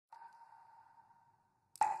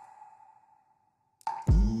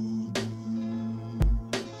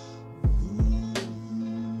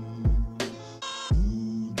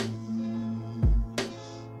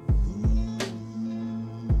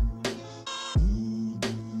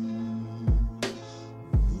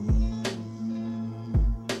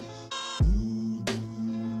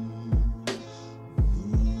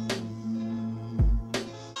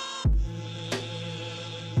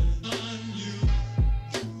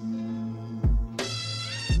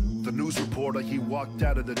order, he walked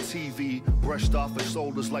out of the TV, brushed off his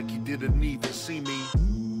shoulders like he didn't even see me.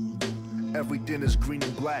 Everything is green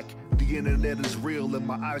and black, the internet is real and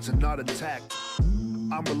my eyes are not intact.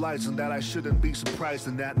 I'm realizing that I shouldn't be surprised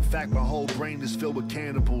in that. In fact, my whole brain is filled with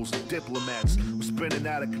cannibals and diplomats. We're spinning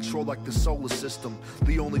out of control like the solar system.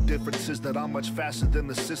 The only difference is that I'm much faster than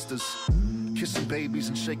the sisters. Kissing babies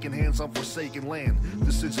and shaking hands on forsaken land.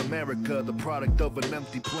 This is America, the product of an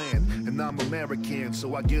empty plan. And I'm American,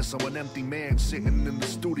 so I guess I'm an empty man, sitting in the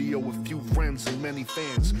studio with few friends and many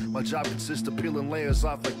fans. My job consists of peeling layers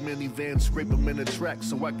off like minivans, scrape them in a track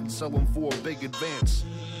so I can sell them for a big advance.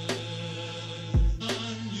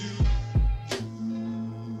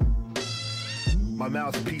 My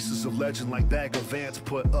mouthpieces of legend like Bag of Ants,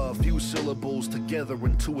 put a few syllables together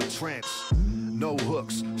into a trance. No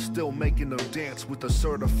hooks, still making them dance with the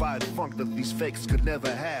certified funk that these fakes could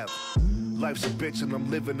never have. Life's a bitch and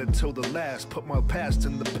I'm living it till the last. Put my past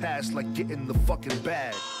in the past like getting the fucking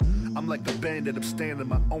bag. I'm like a bandit, I'm standing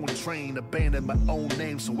my own train, abandon my own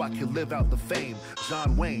name so I can live out the fame.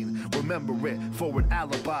 John Wayne, remember it for an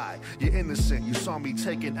alibi. You're innocent, you saw me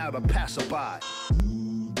taking out a passerby.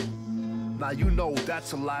 Now you know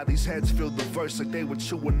that's a lie, these heads feel the verse like they were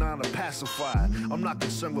chewing on a pacifier. I'm not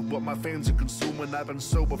concerned with what my fans are consuming. I've been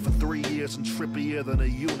sober for 3 years and trippier than a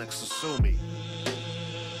eunuch, so sue me.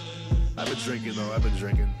 I've been drinking though, I've been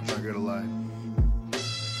drinking, I'm not gonna lie.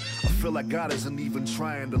 I feel like God isn't even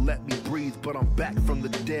trying to let me breathe, but I'm back from the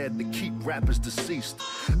dead to keep rappers deceased.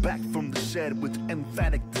 Back from the shed with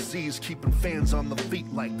emphatic disease, keeping fans on the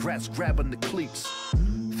feet like rats grabbing the cleats.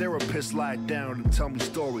 Therapists lie down and tell me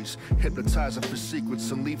stories, hypnotize them for secrets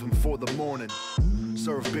and leave them for the morning.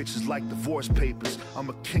 Serve bitches like divorce papers, I'm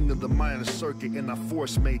a king of the minor circuit and I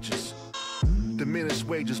force majors. Diminished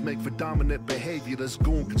wages make for dominant behavior. This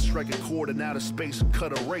goon can strike a chord in outer space and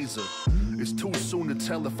cut a razor. It's too soon to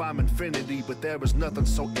tell if I'm infinity, but there is nothing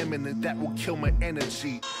so imminent that will kill my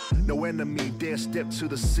energy. No enemy dare step to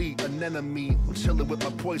the sea, anemone. I'm chilling with my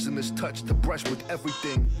poisonous touch to brush with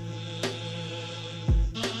everything.